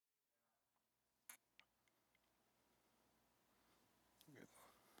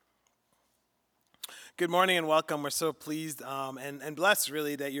Good morning and welcome. We're so pleased and blessed,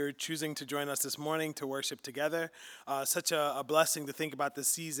 really, that you're choosing to join us this morning to worship together. Such a blessing to think about this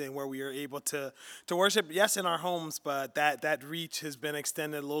season where we are able to worship, yes, in our homes, but that reach has been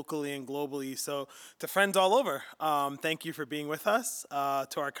extended locally and globally. So to friends all over, thank you for being with us.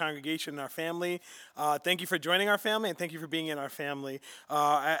 To our congregation and our family, thank you for joining our family and thank you for being in our family.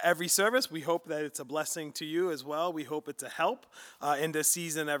 At every service, we hope that it's a blessing to you as well. We hope it's a help in this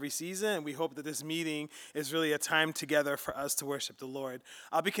season, every season, and we hope that this meeting is really a time together for us to worship the Lord.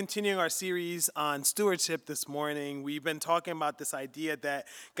 I'll be continuing our series on stewardship this morning. We've been talking about this idea that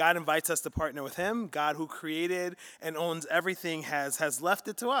God invites us to partner with Him. God, who created and owns everything, has left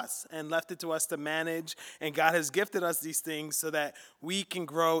it to us and left it to us to manage. And God has gifted us these things so that we can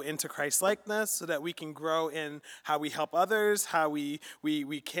grow into Christ-likeness, so that we can grow in how we help others, how we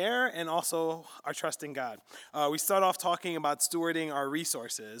care, and also our trust in God. We start off talking about stewarding our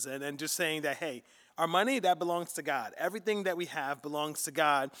resources and just saying that, hey, our money, that belongs to God. Everything that we have belongs to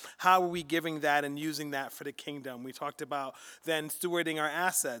God. How are we giving that and using that for the kingdom? We talked about then stewarding our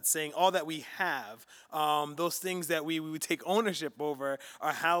assets, saying all that we have, those things that we would take ownership over,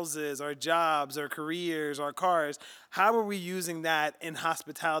 our houses, our jobs, our careers, our cars. How are we using that in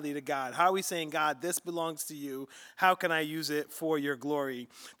hospitality to God? How are we saying, God, this belongs to you. How can I use it for your glory?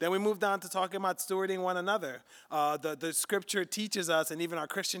 Then we moved on to talking about stewarding one another. The scripture teaches us, and even our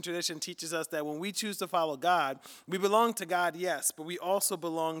Christian tradition teaches us, that when we choose to follow God, we belong to God, yes, but we also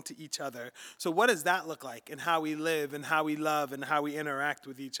belong to each other. So what does that look like in how we live and how we love and how we interact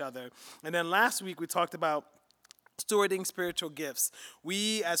with each other? And then last week we talked about stewarding spiritual gifts.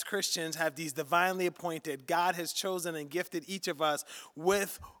 We as Christians have these divinely appointed, God has chosen and gifted each of us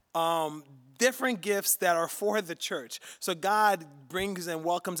with different gifts that are for the church. So God brings and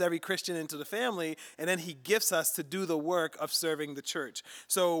welcomes every Christian into the family, and then He gifts us to do the work of serving the church.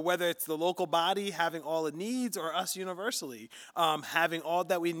 So whether it's the local body having all it needs, or us universally having all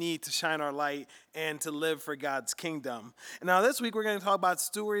that we need to shine our light and to live for God's kingdom. And now this week we're going to talk about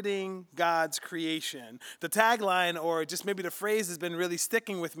stewarding God's creation. The tagline, or just maybe the phrase, has been really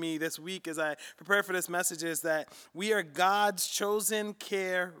sticking with me this week as I prepare for this message, is that we are God's chosen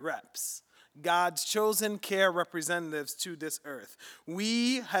care reps. God's chosen care representatives to this earth.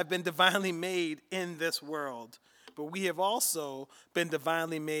 We have been divinely made in this world, but we have also been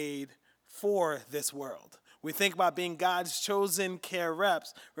divinely made for this world. We think about being God's chosen care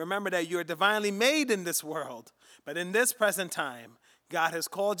reps. Remember that you are divinely made in this world, but in this present time, God has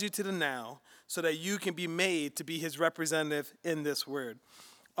called you to the now so that you can be made to be His representative in this world.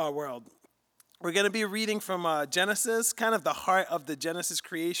 We're going to be reading from Genesis, kind of the heart of the Genesis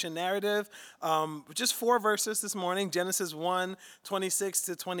creation narrative. Just 4 verses this morning, Genesis 1, 26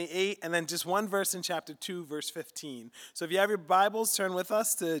 to 28, and then just one verse in chapter 2, verse 15. So if you have your Bibles, turn with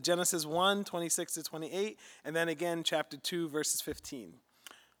us to Genesis 1, 26 to 28, and then again chapter 2, verses 15.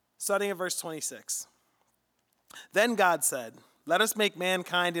 Starting at verse 26. Then God said, "Let us make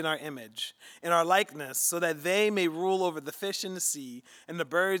mankind in our image, in our likeness, so that they may rule over the fish in the sea and the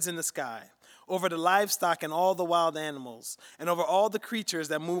birds in the sky, over the livestock and all the wild animals, and over all the creatures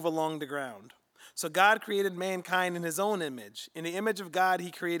that move along the ground." So God created mankind in His own image. In the image of God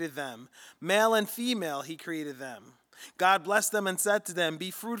He created them. Male and female He created them. God blessed them and said to them,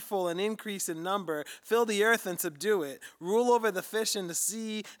 "Be fruitful and increase in number, fill the earth and subdue it. Rule over the fish in the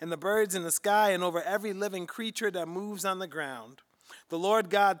sea and the birds in the sky and over every living creature that moves on the ground." The Lord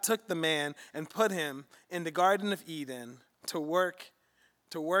God took the man and put him in the Garden of Eden to work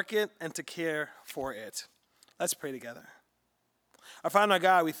it and to care for it. Let's pray together. Our Father, our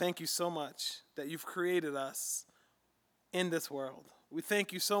God, we thank you so much that you've created us in this world. We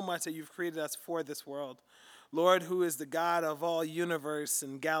thank you so much that you've created us for this world. Lord, who is the God of all universe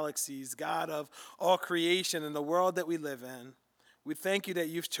and galaxies, God of all creation and the world that we live in, we thank you that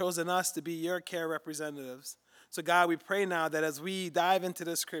you've chosen us to be your care representatives. So God, we pray now that as we dive into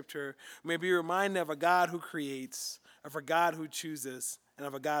this scripture, we may be reminded of a God who creates, of a God who chooses, and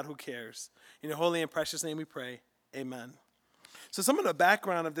of a God who cares. In your holy and precious name we pray, amen. So some of the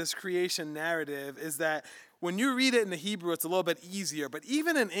background of this creation narrative is that when you read it in the Hebrew, it's a little bit easier. But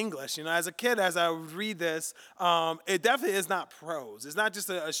even in English, as a kid, as I would read this, it definitely is not prose. It's not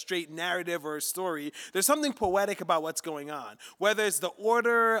just a straight narrative or a story. There's something poetic about what's going on. Whether it's the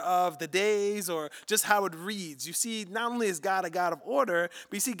order of the days or just how it reads. You see, not only is God a God of order,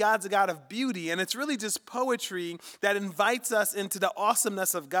 but you see God's a God of beauty. And it's really just poetry that invites us into the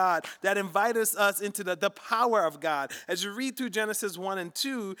awesomeness of God, that invites us into the power of God. As you read through Genesis 1 and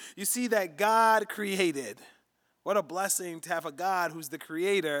 2, you see that God created. What a blessing to have a God who's the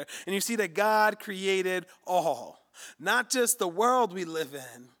creator. And you see that God created all. Not just the world we live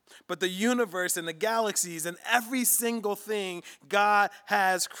in, but the universe and the galaxies and every single thing God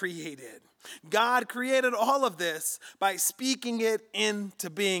has created. God created all of this by speaking it into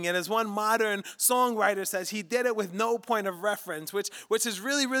being. And as one modern songwriter says, he did it with no point of reference, which is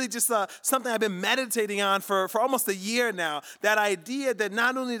really just something I've been meditating on for almost a year now. That idea that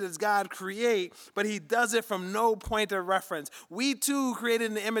not only does God create, but he does it from no point of reference. We too, created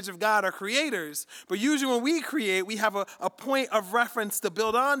in the image of God, are creators. But usually when we create, we have a point of reference to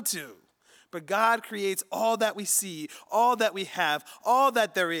build onto. But God creates all that we see, all that we have, all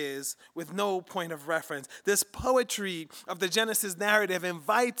that there is with no point of reference. This poetry of the Genesis narrative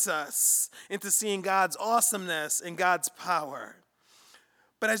invites us into seeing God's awesomeness and God's power.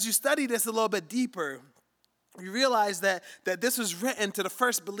 But as you study this a little bit deeper, you realize that this was written to the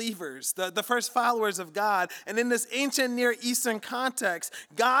first believers, the first followers of God. And in this ancient Near Eastern context,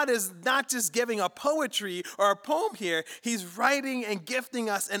 God is not just giving a poetry or a poem here. He's writing and gifting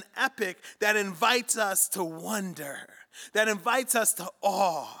us an epic that invites us to wonder, that invites us to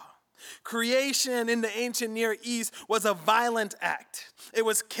awe. Creation in the ancient Near East was a violent act. It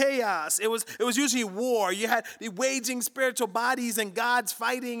was chaos. It was usually war. You had the waging spiritual bodies and gods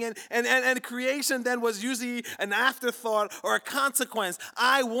fighting, and creation then was usually an afterthought or a consequence.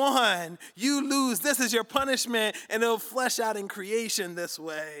 I won, you lose. This is your punishment, and it'll flesh out in creation this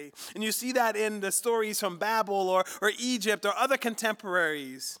way. And you see that in the stories from Babel or Egypt or other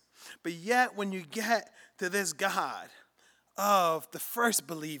contemporaries. But yet, when you get to this God of the first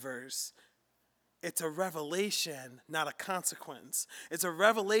believers, it's a revelation, not a consequence. It's a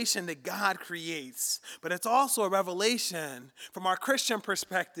revelation that God creates, but it's also a revelation from our Christian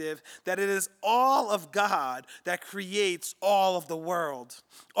perspective that it is all of God that creates all of the world,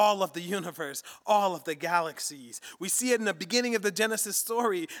 all of the universe, all of the galaxies. We see it in the beginning of the Genesis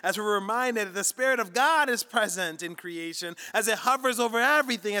story as we're reminded that the Spirit of God is present in creation as it hovers over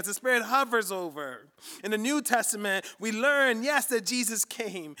everything, as the Spirit hovers over. In the New Testament, we learn, yes, that Jesus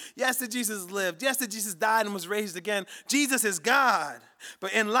came, yes, that Jesus lived, yes, that Jesus died and was raised again. Jesus is God.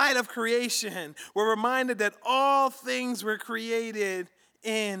 But in light of creation, we're reminded that all things were created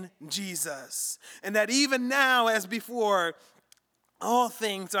in Jesus. And that even now, as before, all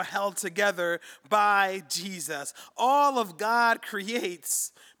things are held together by Jesus. All of God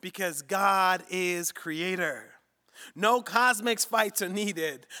creates because God is creator. No cosmic fights are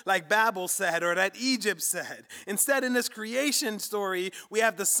needed, like Babel said or that Egypt said. Instead, in this creation story, we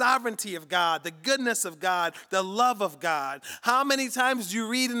have the sovereignty of God, the goodness of God, the love of God. How many times do you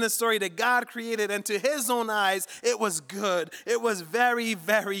read in the story that God created and to his own eyes, it was good. It was very,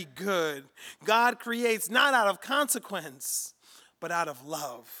 very good. God creates not out of consequence, but out of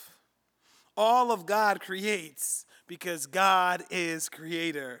love. All of God creates because God is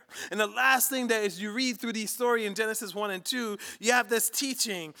creator. And the last thing that as you read through the story in Genesis 1 and 2, you have this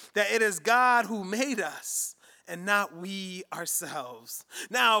teaching that it is God who made us and not we ourselves.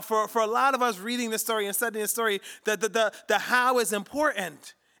 Now, for a lot of us reading this story and studying this story, the how is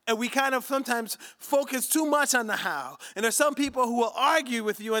important. And we kind of sometimes focus too much on the how. And there's some people who will argue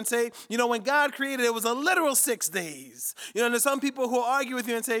with you and say, when God created, it was a literal 6 days. And there's some people who will argue with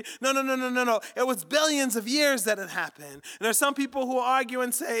you and say, no. It was billions of years that it happened. And there's some people who will argue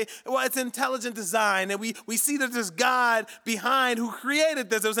and say, well, it's intelligent design. And we see that there's God behind who created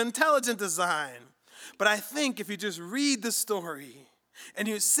this. It was intelligent design. But I think if you just read the story, and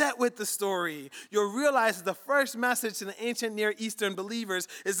you sit with the story, you'll realize that the first message to the ancient Near Eastern believers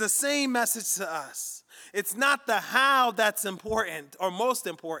is the same message to us. It's not the how that's important or most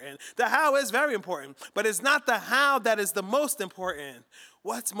important. The how is very important, but it's not the how that is the most important.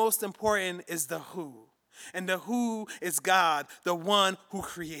 What's most important is the who. And the who is God, the one who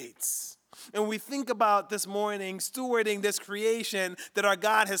creates. And we think about this morning stewarding this creation that our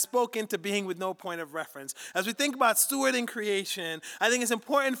God has spoken to being with no point of reference. As we think about stewarding creation, I think it's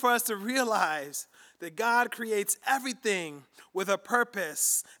important for us to realize that God creates everything with a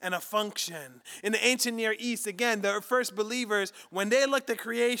purpose and a function. In the ancient Near East, again, the first believers, when they looked at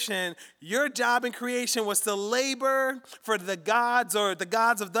creation, your job in creation was to labor for the gods or the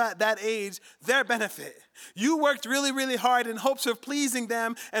gods of that age, their benefit. You worked really, really hard in hopes of pleasing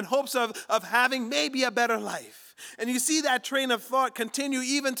them and hopes of having maybe a better life. And you see that train of thought continue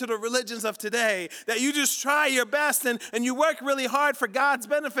even to the religions of today, that you just try your best and you work really hard for God's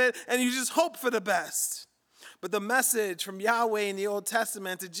benefit and you just hope for the best. But the message from Yahweh in the Old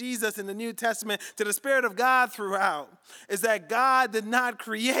Testament to Jesus in the New Testament to the Spirit of God throughout is that God did not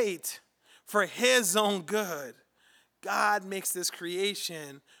create for his own good. God makes this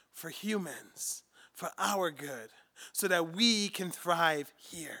creation for humans, for our good, so that we can thrive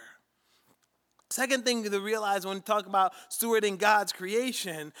here. Second thing to realize when we talk about stewarding God's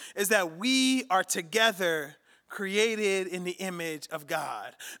creation is that we are together created in the image of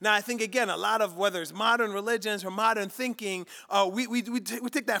God. Now, I think, again, a lot of, whether it's modern religions or modern thinking, we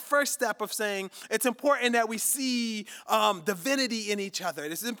take that first step of saying it's important that we see divinity in each other.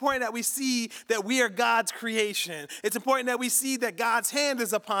 It's important that we see that we are God's creation. It's important that we see that God's hand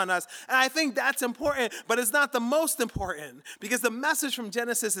is upon us. And I think that's important, but it's not the most important, because the message from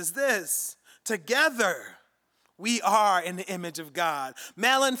Genesis is this: together, we are in the image of God.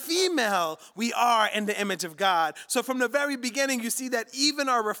 Male and female, we are in the image of God. So from the very beginning, you see that even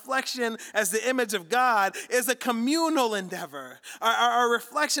our reflection as the image of God is a communal endeavor. Our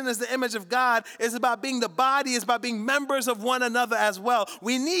reflection as the image of God is about being the body, is about being members of one another as well.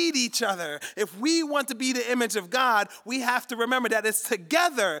 We need each other. If we want to be the image of God, we have to remember that it's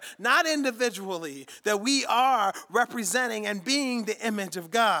together, not individually, that we are representing and being the image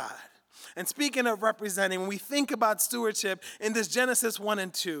of God. And speaking of representing, when we think about stewardship in this Genesis 1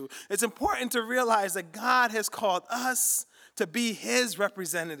 and 2, it's important to realize that God has called us to be his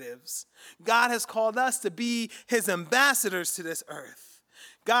representatives. God has called us to be his ambassadors to this earth.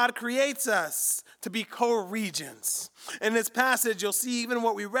 God creates us to be co-regents. In this passage, you'll see even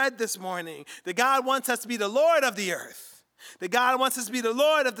what we read this morning, that God wants us to be the Lord of the earth. That God wants us to be the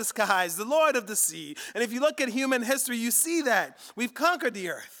Lord of the skies, the Lord of the sea. And if you look at human history, you see that we've conquered the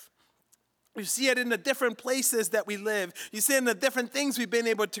earth. You see it in the different places that we live. You see it in the different things we've been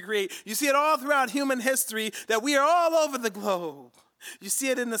able to create. You see it all throughout human history that we are all over the globe. You see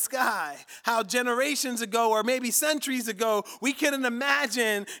it in the sky, how generations ago or maybe centuries ago, we couldn't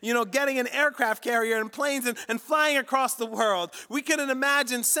imagine, getting an aircraft carrier and planes and flying across the world. We couldn't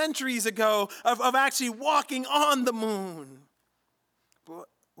imagine centuries ago of actually walking on the moon. But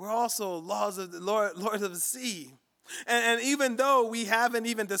we're also lords of the sea. And even though we haven't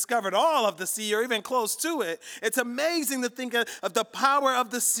even discovered all of the sea or even close to it, it's amazing to think of the power of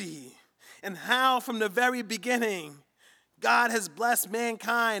the sea and how from the very beginning, God has blessed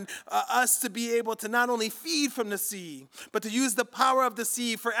mankind, us to be able to not only feed from the sea, but to use the power of the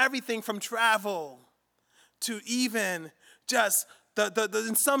sea for everything from travel to even just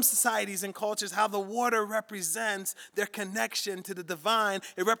in some societies and cultures, how the water represents their connection to the divine.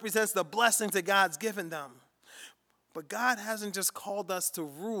 It represents the blessings that God's given them. But God hasn't just called us to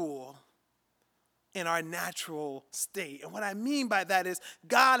rule in our natural state. And what I mean by that is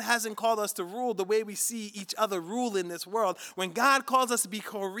God hasn't called us to rule the way we see each other rule in this world. When God calls us to be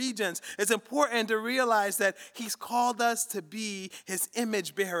co-regents, it's important to realize that he's called us to be his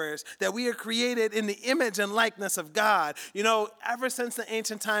image bearers, that we are created in the image and likeness of God. Ever since the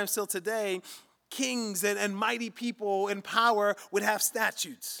ancient times till today, kings and mighty people in power would have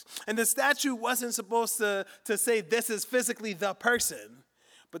statutes. And the statue wasn't supposed to say this is physically the person,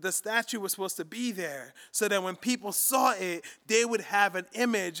 but the statue was supposed to be there so that when people saw it, they would have an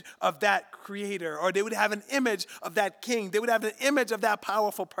image of that creator, or they would have an image of that king. They would have an image of that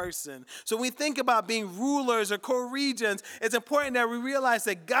powerful person. So when we think about being rulers or co-regents, it's important that we realize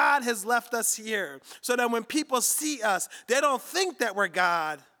that God has left us here so that when people see us, they don't think that we're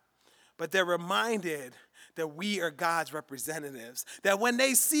God, but they're reminded that we are God's representatives. That when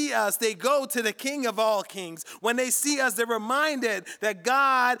they see us, they go to the King of all kings. When they see us, they're reminded that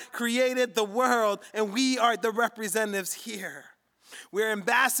God created the world and we are the representatives here. We're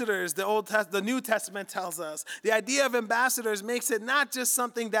ambassadors, the New Testament tells us. The idea of ambassadors makes it not just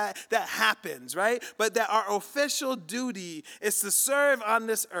something that happens, right? But that our official duty is to serve on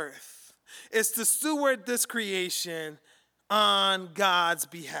this earth, is to steward this creation on God's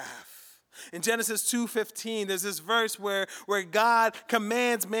behalf. In Genesis 2:15, there's this verse where God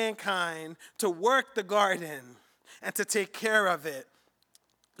commands mankind to work the garden and to take care of it.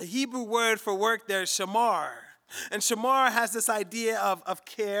 The Hebrew word for work there is shamar. And shamar has this idea of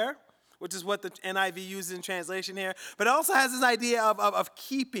care, which is what the NIV uses in translation here, but it also has this idea of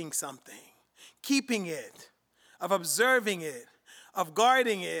keeping something, keeping it, of observing it, of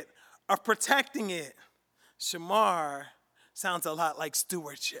guarding it, of protecting it. Shamar sounds a lot like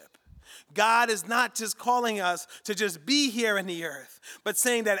stewardship. God is not just calling us to just be here in the earth, but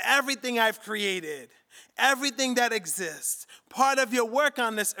saying that everything I've created, everything that exists, part of your work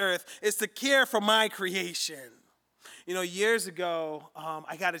on this earth is to care for my creation. You know, years ago,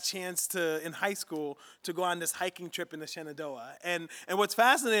 I got a chance in high school, to go on this hiking trip in the Shenandoah. And what's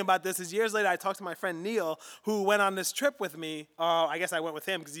fascinating about this is years later, I talked to my friend Neil, who went on this trip with me. I guess I went with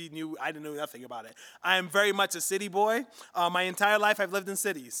him because I didn't know nothing about it. I am very much a city boy. My entire life, I've lived in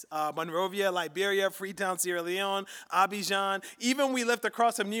cities. Monrovia, Liberia, Freetown, Sierra Leone, Abidjan. Even we lived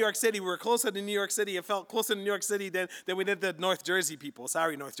across from New York City. We were closer to New York City and felt closer to New York City than we did the North Jersey people.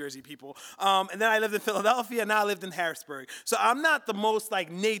 Sorry, North Jersey people. And then I lived in Philadelphia, and now I lived in Harrisburg. So I'm not the most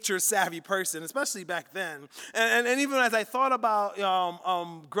nature savvy person, especially back then. And even as I thought about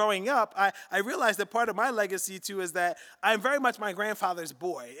growing up, I realized that part of my legacy too is that I'm very much my grandfather's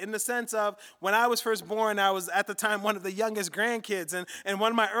boy, in the sense of when I was first born, I was at the time one of the youngest grandkids, and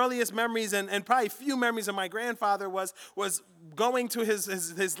one of my earliest memories and probably few memories of my grandfather was going to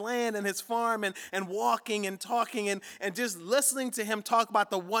his land and his farm and walking and talking and just listening to him talk about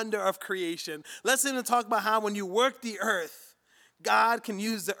the wonder of creation. Listening to talk about how when you work the earth, God can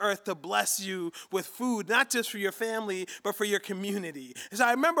use the earth to bless you with food, not just for your family, but for your community. And so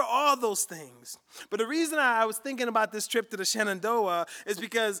I remember all those things. But the reason I was thinking about this trip to the Shenandoah is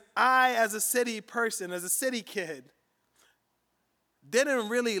because I, as a city person, as a city kid, didn't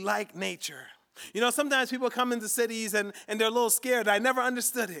really like nature. You know, sometimes people come into cities and they're a little scared. I never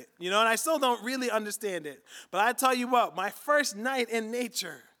understood it, and I still don't really understand it. But I tell you what, my first night in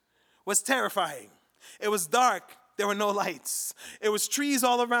nature was terrifying. It was dark. There were no lights. It was trees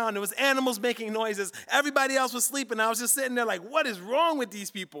all around. It was animals making noises. Everybody else was sleeping. I was just sitting there like, what is wrong with these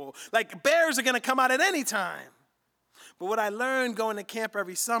people? Like, bears are going to come out at any time. But what I learned going to camp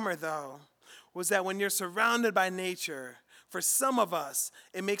every summer, though, was that when you're surrounded by nature, for some of us,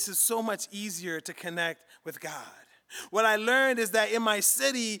 it makes it so much easier to connect with God. What I learned is that in my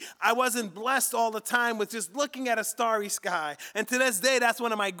city, I wasn't blessed all the time with just looking at a starry sky. And to this day, that's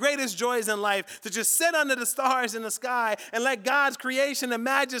one of my greatest joys in life, to just sit under the stars in the sky and let God's creation and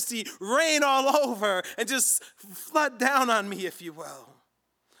majesty rain all over and just flood down on me, if you will.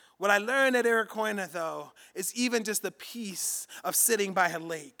 What I learned at Iroquois, though, is even just the peace of sitting by a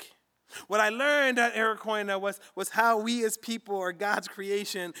lake. What I learned at Iroquois was how we as people are God's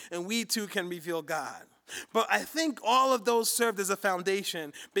creation, and we too can reveal God. But I think all of those served as a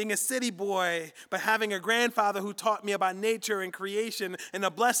foundation, being a city boy, but having a grandfather who taught me about nature and creation and the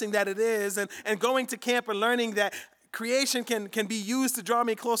blessing that it is, and going to camp and learning that creation can be used to draw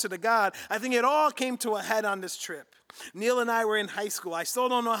me closer to God. I think it all came to a head on this trip. Neil and I were in high school. I still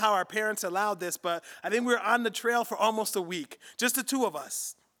don't know how our parents allowed this, but I think we were on the trail for almost a week, just the two of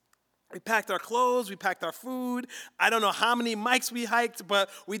us. We packed our clothes, we packed our food. I don't know how many mics we hiked, but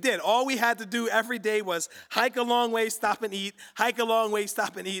we did. All we had to do every day was hike a long way, stop and eat, hike a long way,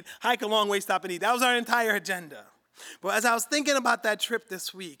 stop and eat, hike a long way, stop and eat. That was our entire agenda. But as I was thinking about that trip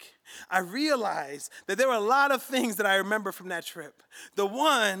this week, I realized that there were a lot of things that I remember from that trip. The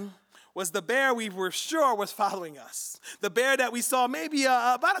one was the bear we were sure was following us. The bear that we saw maybe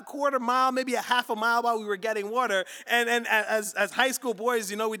about a quarter mile, maybe a half a mile while we were getting water. And as high school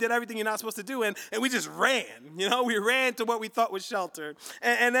boys, we did everything you're not supposed to do, and we just ran. We ran to what we thought was shelter.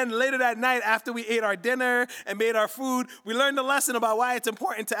 And then later that night, after we ate our dinner and made our food, we learned a lesson about why it's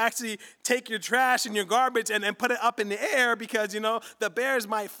important to actually take your trash and your garbage and put it up in the air because, the bears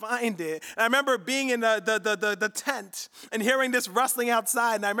might find it. And I remember being in the tent and hearing this rustling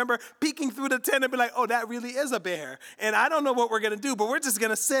outside, and I remember peeking through the tent and be like, oh, that really is a bear. And I don't know what we're going to do, but we're just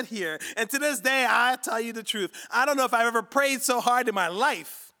going to sit here. And to this day, I tell you the truth. I don't know if I've ever prayed so hard in my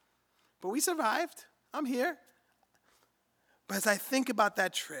life, but we survived. I'm here. But as I think about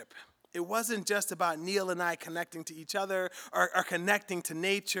that trip, it wasn't just about Neil and I connecting to each other or connecting to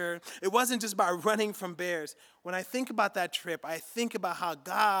nature. It wasn't just about running from bears. When I think about that trip, I think about how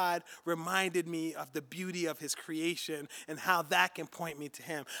God reminded me of the beauty of his creation and how that can point me to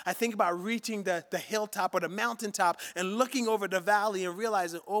him. I think about reaching the hilltop or the mountaintop and looking over the valley and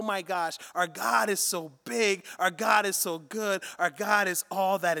realizing, oh my gosh, our God is so big, our God is so good, our God is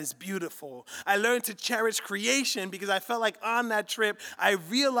all that is beautiful. I learned to cherish creation because I felt like on that trip, I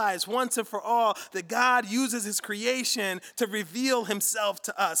realized once and for all that God uses his creation to reveal himself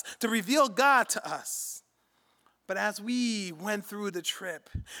to us, to reveal God to us. But as we went through the trip,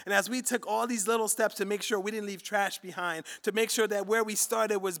 and as we took all these little steps to make sure we didn't leave trash behind, to make sure that where we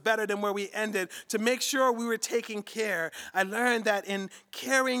started was better than where we ended, to make sure we were taking care, I learned that in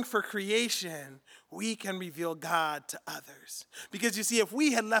caring for creation, we can reveal God to others. Because you see, if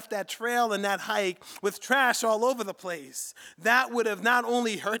we had left that trail and that hike with trash all over the place, that would have not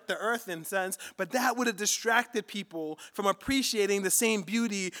only hurt the earth in a sense, but that would have distracted people from appreciating the same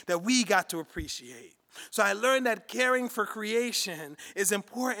beauty that we got to appreciate. So I learned that caring for creation is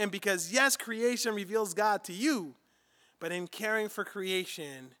important because, yes, creation reveals God to you, But in caring for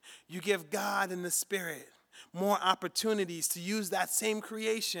creation, you give God and the Spirit more opportunities to use that same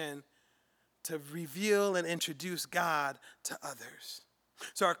creation to reveal and introduce God to others.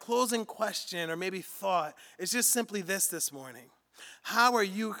 So our closing question, or maybe thought, is just simply this morning. How are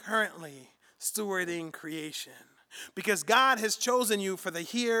you currently stewarding creation? Because God has chosen you for the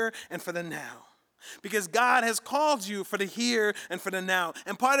here and for the now. Because God has called you for the here and for the now.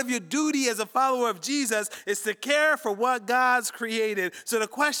 And part of your duty as a follower of Jesus is to care for what God's created. So the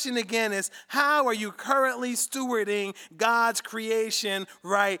question again is, how are you currently stewarding God's creation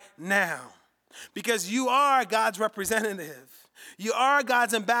right now? Because you are God's representative. You are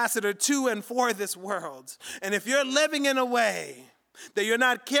God's ambassador to and for this world. And if you're living in a way that you're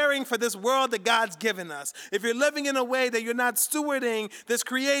not caring for this world that God's given us, if you're living in a way that you're not stewarding this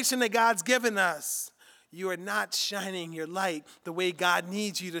creation that God's given us, you are not shining your light the way God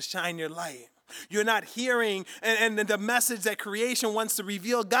needs you to shine your light. You're not hearing and the message that creation wants to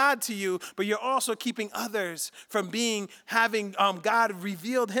reveal God to you, but you're also keeping others from having God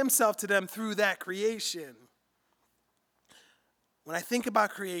revealed himself to them through that creation. When I think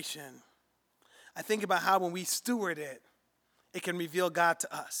about creation, I think about how when we steward it, it can reveal God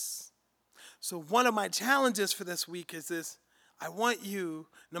to us. So one of my challenges for this week is this: I want you,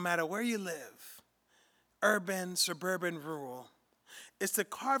 no matter where you live, urban, suburban, rural, is to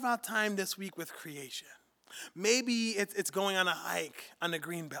carve out time this week with creation. Maybe it's going on a hike on the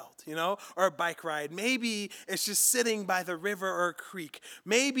green belt, or a bike ride. Maybe it's just sitting by the river or a creek.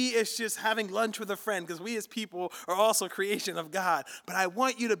 Maybe it's just having lunch with a friend, because we as people are also creation of God. But I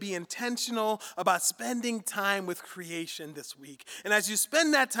want you to be intentional about spending time with creation this week. And as you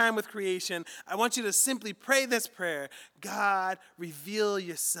spend that time with creation, I want you to simply pray this prayer: God, reveal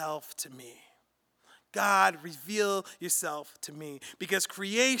yourself to me. God, reveal yourself to me. Because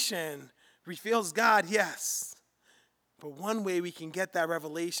creation reveals God, yes. But one way we can get that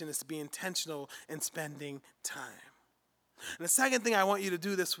revelation is to be intentional in spending time. And the second thing I want you to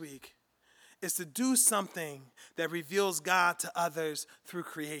do this week is to do something that reveals God to others through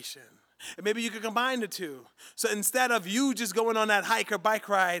creation. And maybe you could combine the two. So instead of you just going on that hike or bike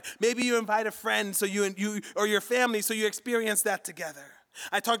ride, maybe you invite a friend so you or your family so you experience that together.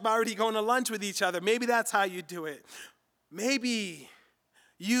 I talked about already going to lunch with each other. Maybe that's how you do it. Maybe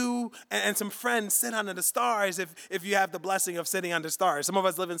you and some friends sit under the stars if you have the blessing of sitting under stars. Some of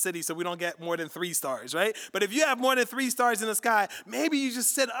us live in cities, so we don't get more than 3 stars, right? But if you have more than 3 stars in the sky, maybe you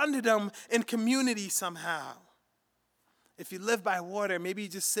just sit under them in community somehow. If you live by water, maybe you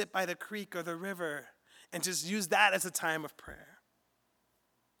just sit by the creek or the river and just use that as a time of prayer.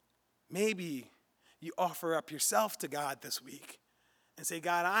 Maybe you offer up yourself to God this week and say,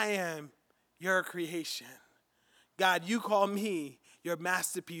 God, I am your creation. God, you call me your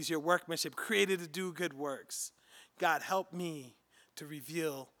masterpiece, your workmanship, created to do good works. God, help me to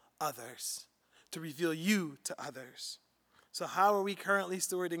reveal others, to reveal you to others. So how are we currently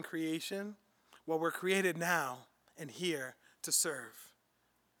stewarding creation? Well, we're created now and here to serve.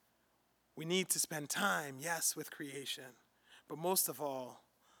 We need to spend time, yes, with creation, but most of all,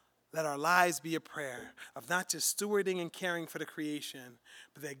 let our lives be a prayer of not just stewarding and caring for the creation,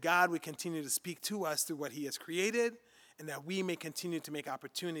 but that God would continue to speak to us through what he has created, and that we may continue to make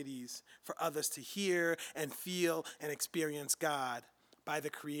opportunities for others to hear and feel and experience God by the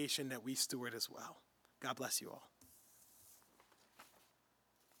creation that we steward as well. God bless you all.